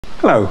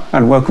Hello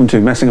and welcome to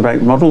Messing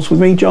About Models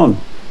with me, John.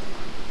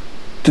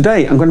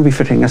 Today I'm going to be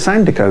fitting a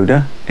sound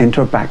decoder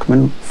into a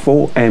Bachmann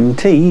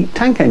 4MT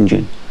tank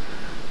engine,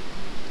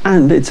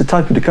 and it's a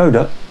type of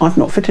decoder I've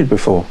not fitted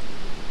before.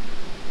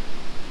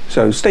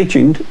 So stay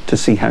tuned to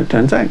see how it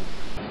turns out.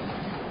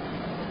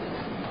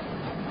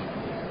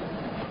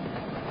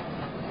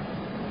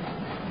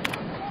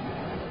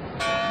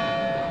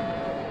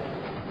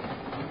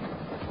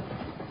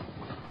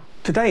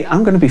 Today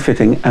I'm going to be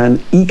fitting an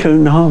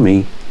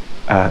Economi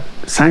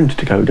sound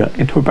decoder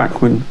into a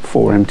Bachmann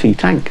 4MT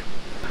tank.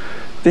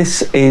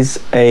 This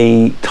is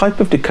a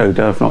type of decoder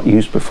I've not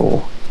used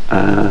before,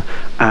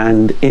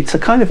 and it's a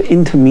kind of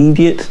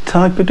intermediate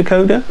type of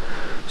decoder.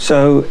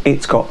 So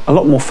it's got a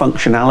lot more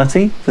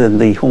functionality than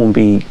the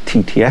Hornby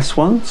TTS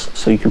ones,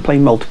 so you can play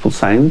multiple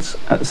sounds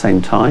at the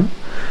same time.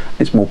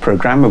 It's more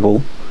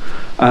programmable,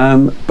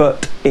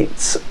 but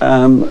it's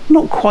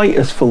not quite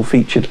as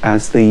full-featured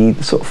as the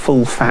sort of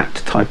full-fat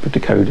type of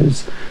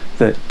decoders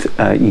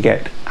that you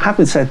get.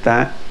 Having said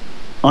that,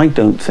 I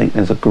don't think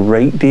there's a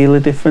great deal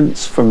of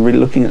difference from really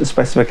looking at the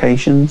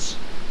specifications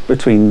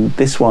between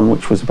this one,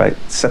 which was about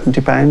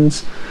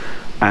 £70,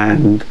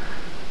 and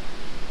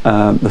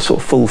the sort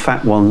of full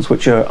fat ones,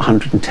 which are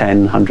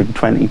 £110,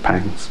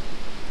 £120.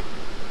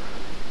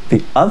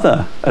 The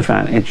other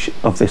advantage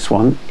of this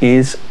one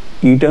is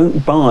you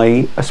don't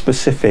buy a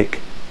specific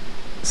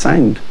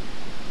sound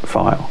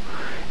file.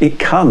 It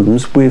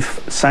comes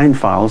with sound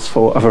files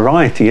for a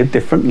variety of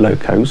different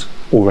locos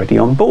already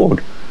on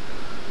board.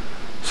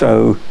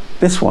 So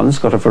this one's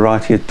got a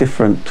variety of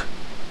different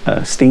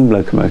steam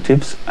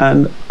locomotives,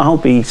 and I'll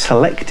be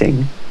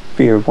selecting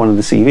via one of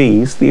the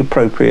CVs the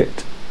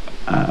appropriate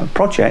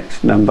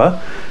project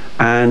number,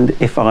 and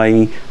if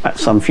I at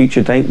some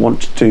future date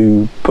want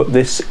to put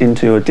this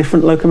into a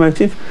different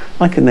locomotive,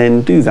 I can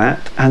then do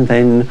that and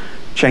then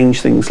change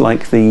things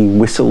like the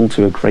whistle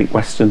to a Great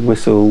Western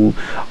whistle,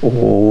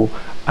 or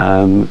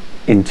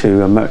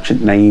into a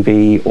Merchant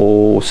Navy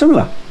or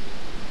similar.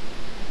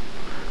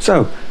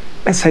 So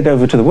let's head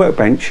over to the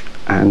workbench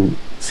and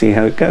see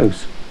how it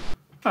goes.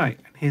 Right,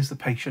 and here's the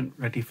patient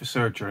ready for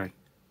surgery.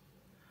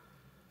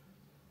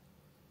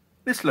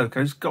 This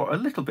loco's got a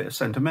little bit of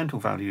sentimental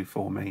value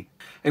for me.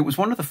 It was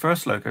one of the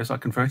first locos I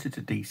converted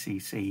to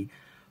DCC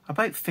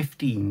about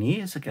 15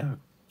 years ago,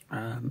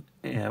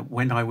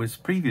 when I was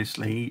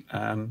previously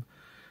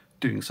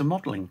doing some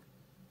modelling.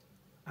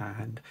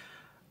 And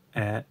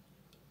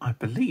I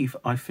believe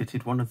I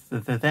fitted one of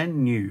the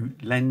then new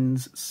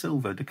lens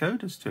silver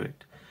decoders to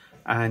it.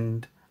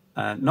 And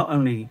not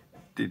only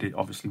did it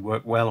obviously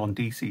work well on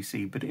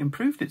DCC, but it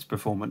improved its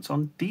performance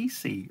on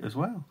DC as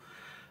well.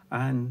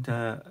 And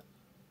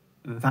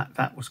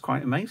that was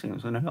quite amazing. It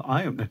was an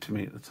eye-opener to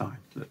me at the time,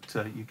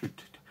 that you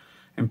could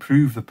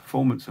improve the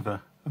performance of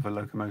a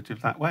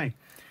locomotive that way.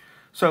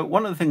 So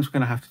one of the things we're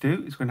going to have to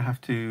do is we're going to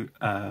have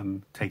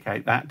to take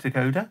out that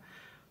decoder.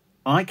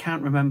 I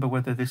can't remember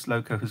whether this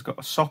loco has got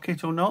a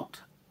socket or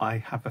not. I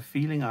have a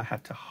feeling I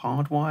had to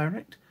hardwire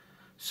it.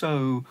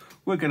 So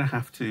we're going to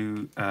have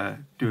to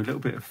do a little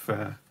bit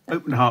of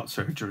open heart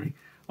surgery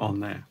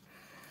on there.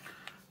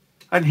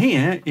 And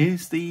here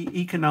is the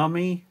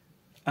Economi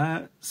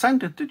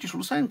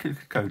digital sound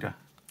decoder.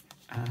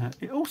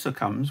 It also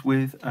comes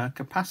with a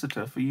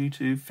capacitor for you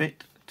to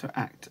fit to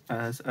act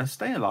as a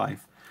stay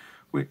alive,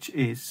 which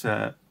is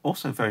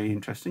also very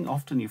interesting.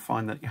 Often you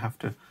find that you have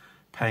to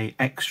pay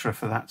extra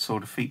for that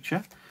sort of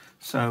feature.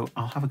 So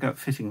I'll have a go at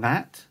fitting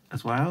that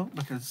as well,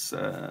 because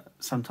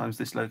sometimes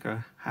this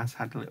loco has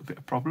had a little bit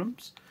of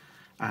problems.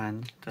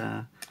 And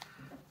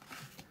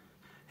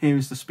here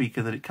is the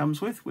speaker that it comes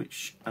with,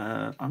 which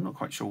I'm not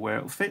quite sure where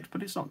it'll fit,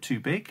 but it's not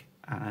too big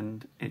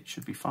and it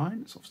should be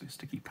fine. It's obviously a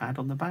sticky pad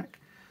on the back.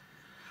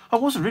 I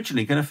was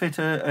originally going to fit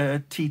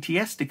a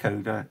TTS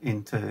decoder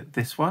into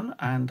this one,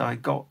 and I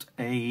got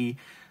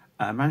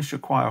managed to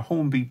acquire a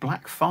Hornby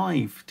Black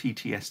 5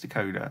 TTS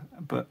decoder,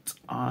 but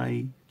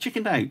I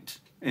chickened out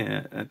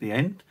at the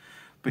end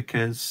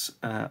because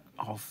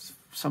of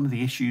some of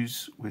the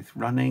issues with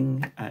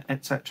running,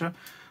 etc.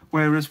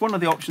 Whereas one of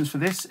the options for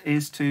this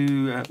is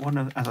to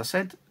as I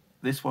said,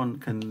 these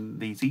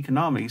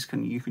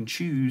Economis you can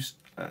choose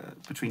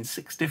between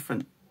 6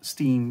 different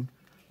steam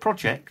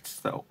projects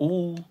that are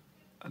all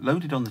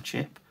loaded on the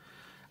chip,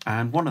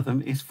 and one of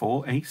them is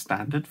for a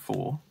standard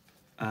 4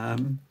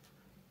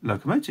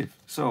 locomotive.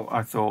 So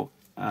I thought,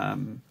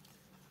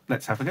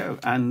 let's have a go.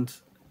 And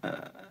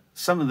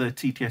some of the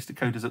TTS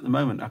decoders at the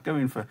moment are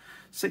going for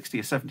 £60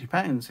 or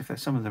 £70 if they're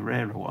some of the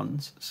rarer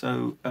ones.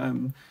 So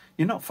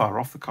you're not far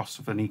off the cost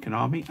of an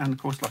Economi. And of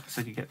course, like I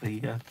said, you get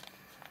the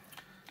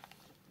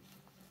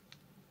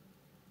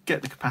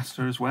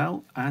capacitor as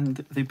well,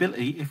 and the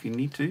ability, if you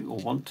need to or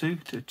want to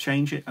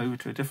change it over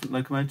to a different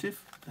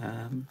locomotive.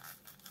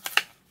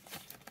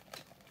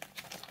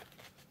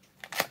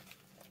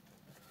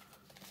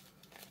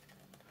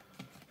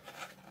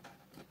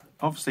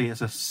 Obviously,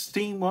 as a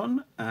steam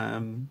one,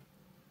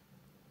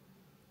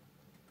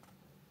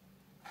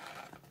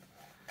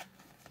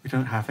 we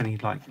don't have any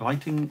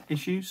lighting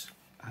issues,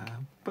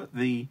 but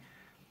the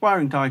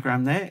wiring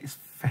diagram there is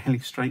fairly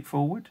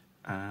straightforward.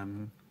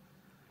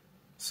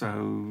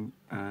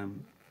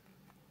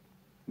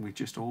 We're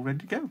just all ready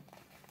to go.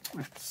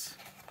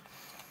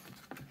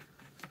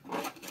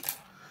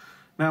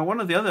 Now, one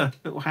of the other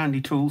little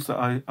handy tools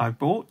that I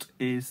bought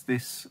is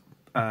this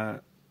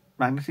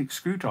magnetic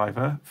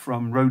screwdriver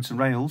from Roads and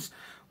Rails,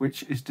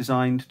 which is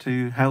designed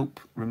to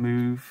help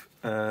remove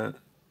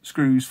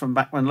screws from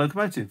Bachmann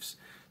locomotives.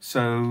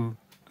 So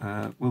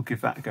we'll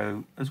give that a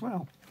go as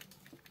well.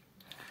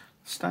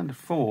 Standard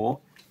 4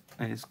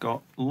 has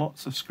got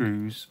lots of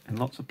screws in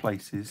lots of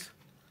places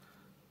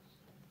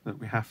that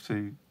we have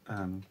to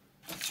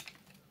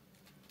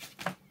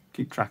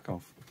keep track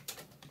of.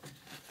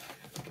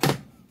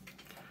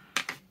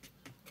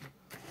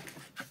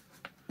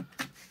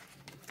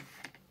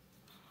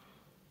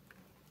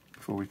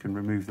 Before we can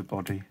remove the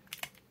body.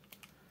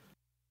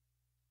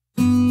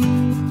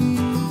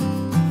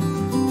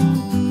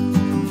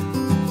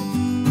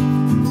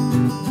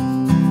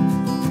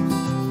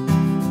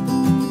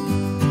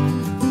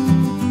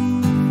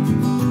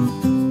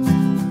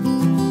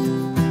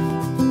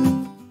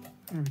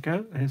 There we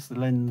go, there's the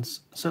lens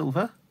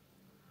silver.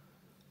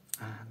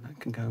 And that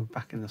can go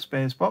back in the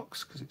spares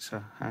box because it's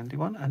a handy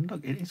one. And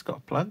look, it's got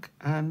a plug,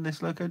 and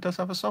this loco does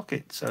have a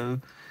socket, so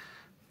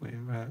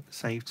we've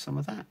saved some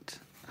of that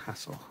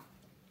hassle.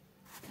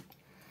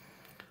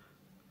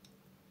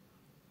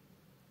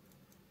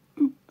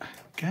 Ooh, there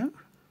we go.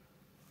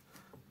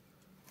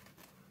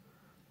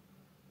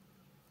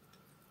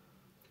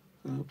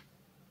 So,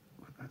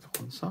 put that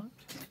to one side.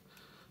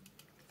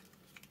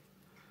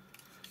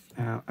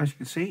 Now, as you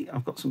can see,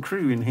 I've got some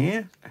crew in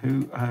here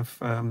who have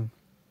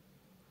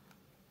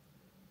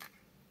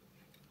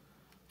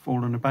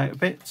fallen about a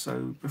bit.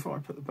 So before I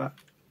put the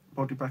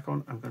body back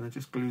on, I'm going to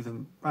just glue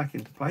them back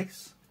into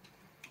place.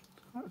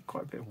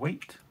 Quite a bit of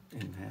weight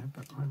in there,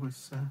 but I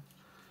was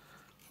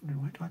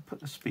wondering, where do I put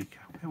the speaker?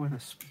 Where will the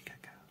speaker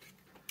go?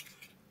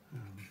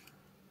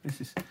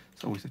 It's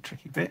always a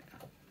tricky bit.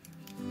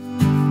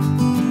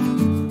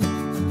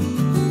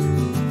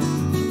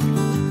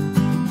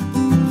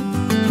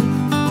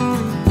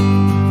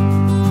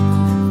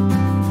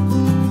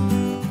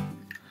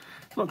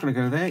 It's not going to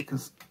go there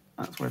because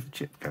that's where the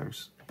chip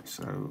goes.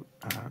 So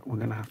we're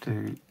going to have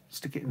to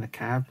stick it in the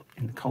cab,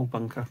 in the coal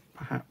bunker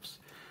perhaps.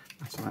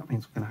 So that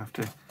means we're going to have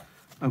to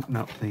open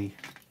up the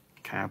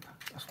cab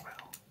as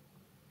well,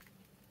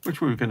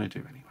 which we were going to do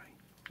anyway,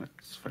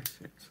 let's face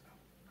it.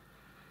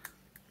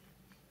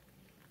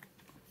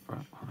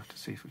 But I'll have to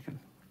see if we can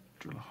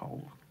drill a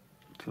hole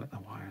to let the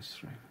wires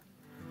through.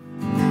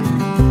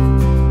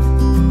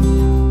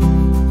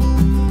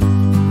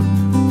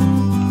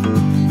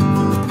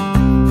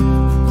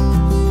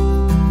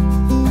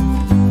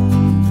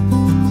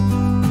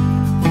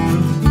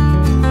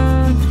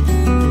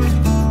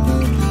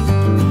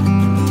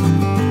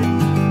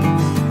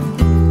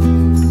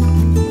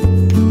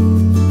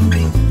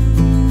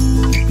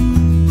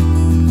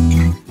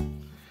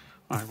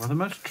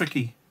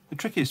 The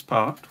trickiest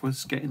part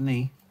was getting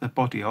the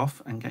body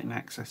off and getting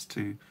access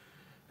to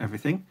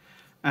everything.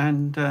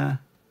 And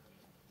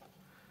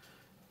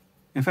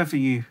if ever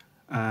you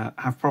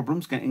have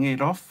problems getting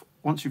it off,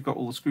 once you've got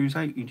all the screws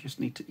out, you just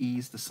need to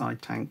ease the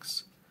side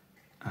tanks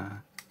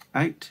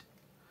out.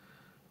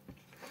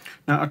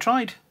 Now, I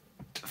tried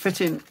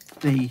fitting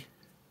the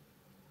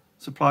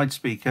supplied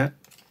speaker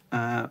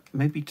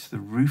maybe to the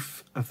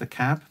roof of the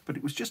cab, but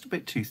it was just a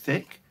bit too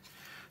thick.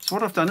 So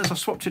what I've done is I've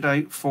swapped it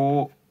out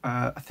for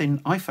a thin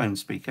iPhone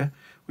speaker,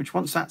 which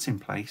once that's in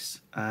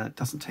place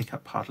doesn't take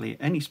up hardly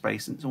any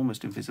space and it's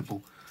almost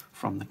invisible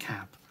from the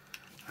cab.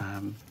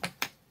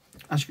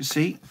 As you can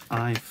see,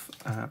 I've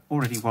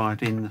already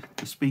wired in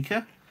the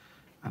speaker,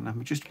 and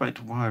I'm just about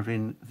to wire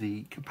in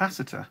the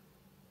capacitor.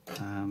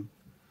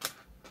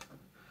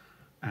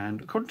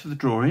 And according to the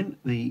drawing,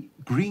 the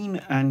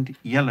green and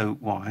yellow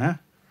wire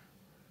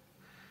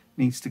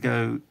needs to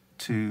go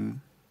to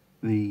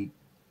the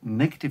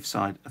negative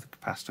side of the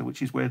capacitor,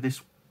 which is where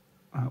this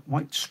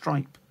white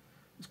stripe,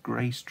 this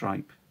grey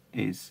stripe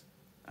is.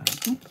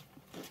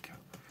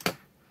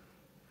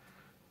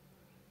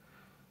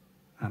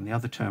 And the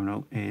other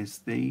terminal is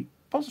the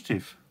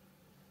positive,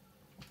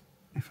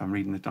 if I'm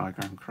reading the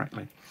diagram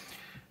correctly.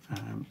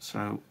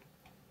 So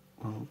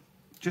we'll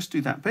just do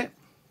that bit.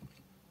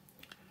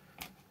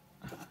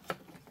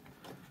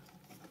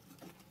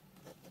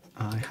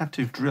 I had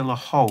to drill a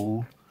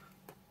hole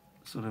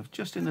sort of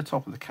just in the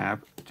top of the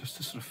cab, just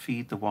to sort of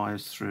feed the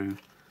wires through.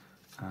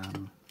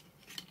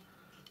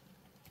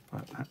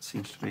 But that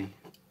seems to be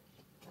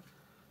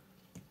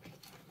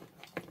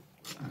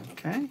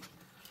okay.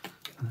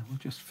 And then we'll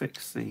just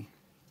fix the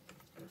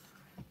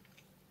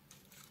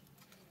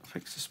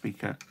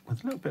speaker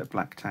with a little bit of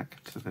black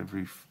tack to the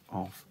roof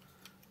of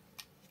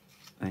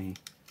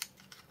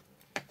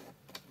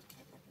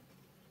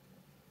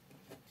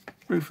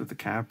the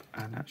cab,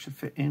 and that should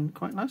fit in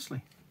quite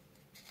nicely,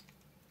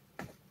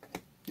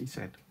 he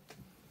said.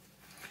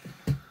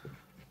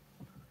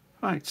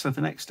 Right, so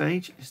the next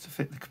stage is to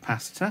fit the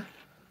capacitor.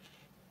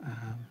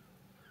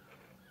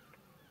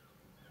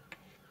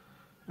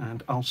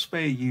 And I'll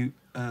spare you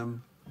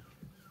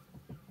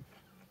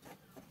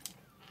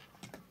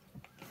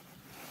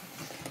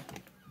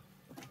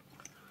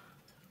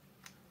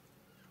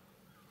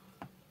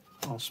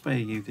I'll spare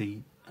you the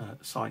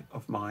sight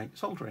of my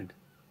soldering.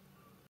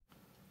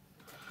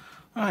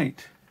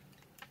 Right,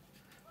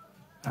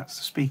 that's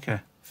the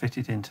speaker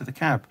fitted into the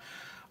cab.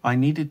 I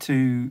needed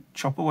to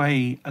chop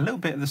away a little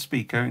bit of the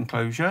speaker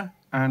enclosure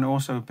and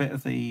also a bit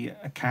of the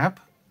cab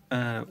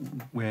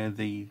where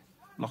the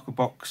locker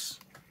box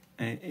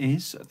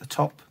is at the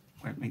top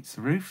where it meets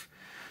the roof,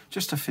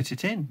 just to fit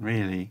it in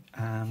really.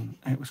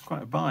 It was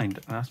quite a bind,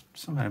 and I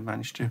somehow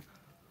managed to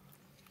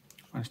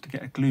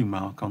get a glue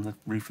mark on the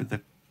roof of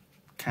the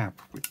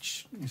cab,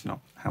 which is not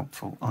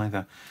helpful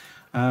either.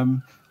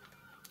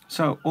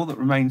 So all that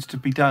remains to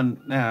be done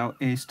now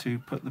is to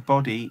put the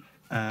body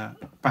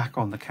back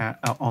on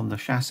the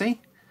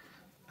chassis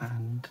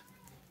and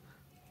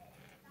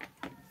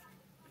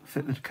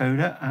fit the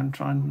decoder and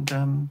try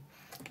and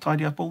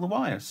tidy up all the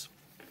wires.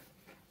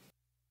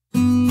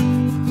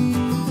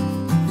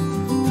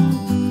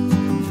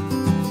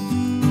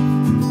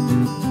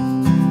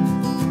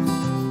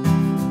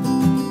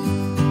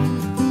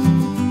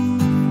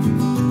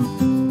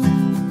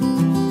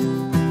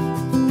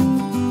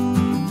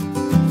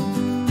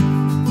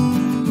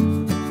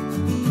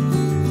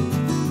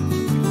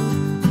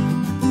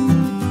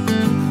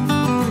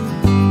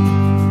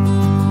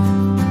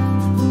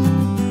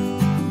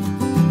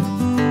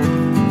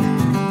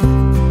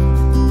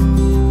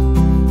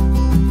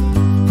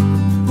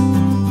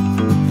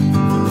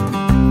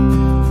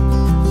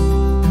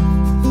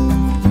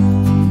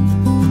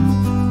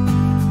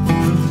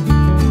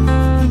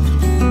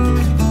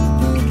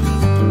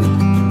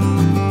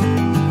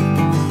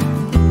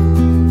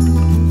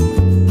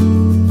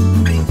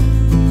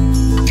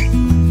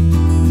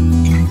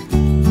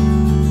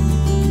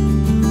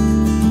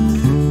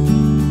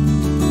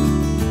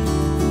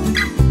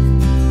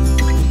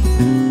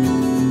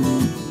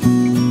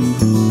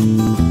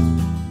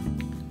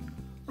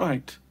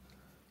 Right,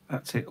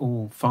 that's it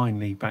all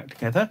finally back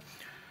together,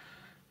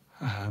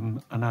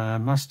 and I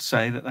must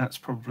say that that's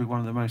probably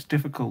one of the most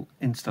difficult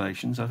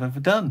installations I've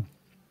ever done.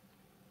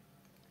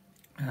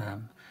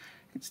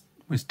 It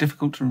was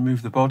difficult to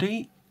remove the body,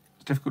 it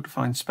was difficult to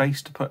find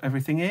space to put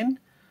everything in,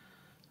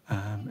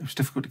 it was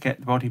difficult to get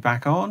the body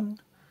back on.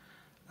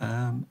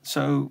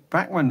 So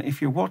Bachmann,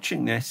 if you're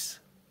watching this,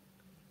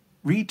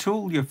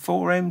 retool your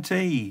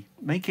 4MT,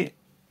 make it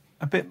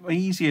a bit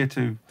easier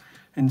to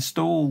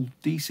install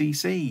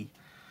DCC.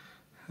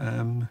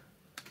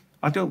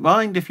 I don't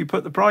mind if you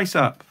put the price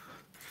up.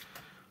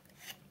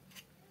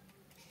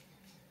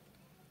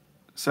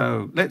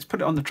 So let's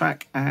put it on the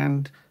track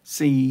and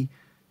see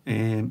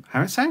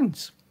how it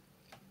sounds.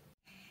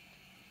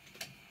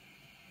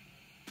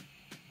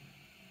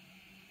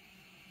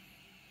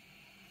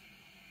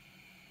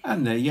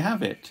 And there you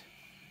have it.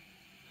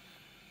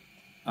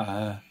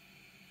 I've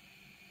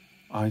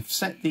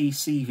set the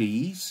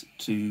CVs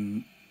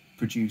to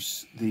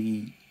produce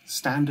the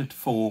standard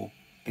 4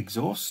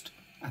 exhaust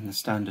and the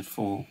standard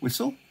 4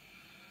 whistle,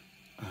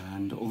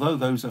 and although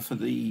those are for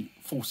the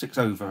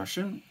 460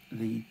 version,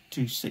 the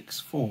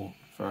 264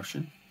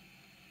 version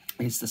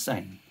is the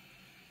same.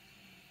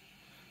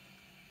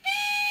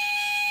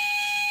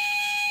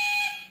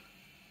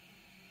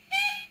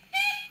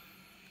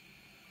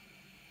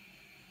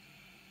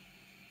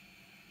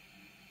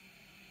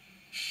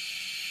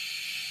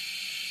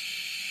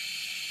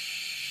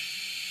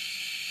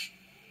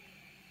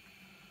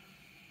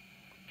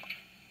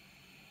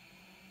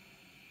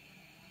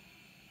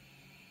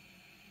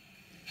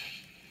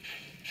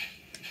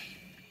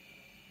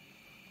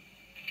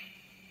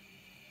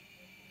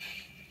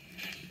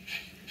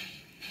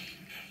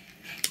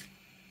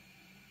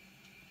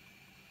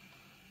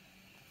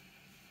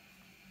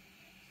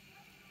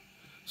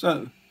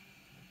 So,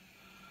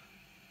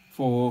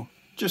 for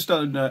just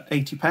under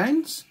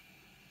 £80,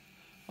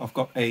 I've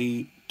got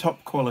a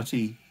top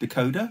quality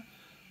decoder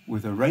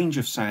with a range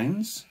of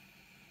sounds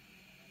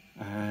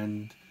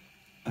and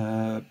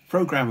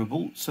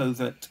programmable, so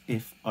that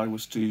if I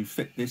was to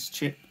fit this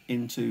chip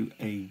into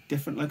a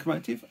different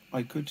locomotive,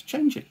 I could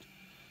change it.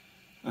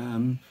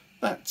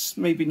 That's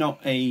maybe not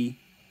a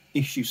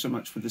issue so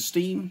much with the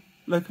steam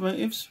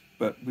locomotives,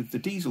 but with the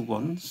diesel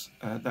ones,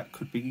 that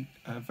could be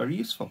very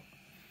useful.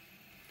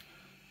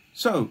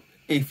 So,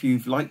 if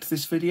you've liked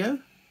this video,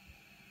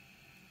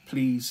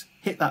 please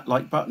hit that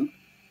like button.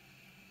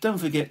 Don't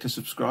forget to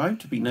subscribe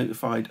to be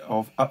notified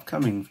of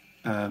upcoming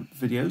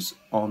videos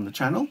on the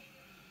channel.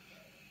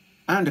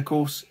 And of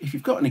course, if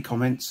you've got any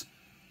comments,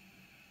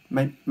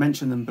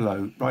 mention them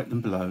below, write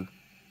them below.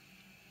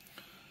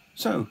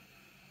 So,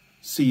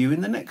 see you in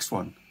the next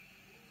one.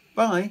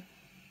 Bye.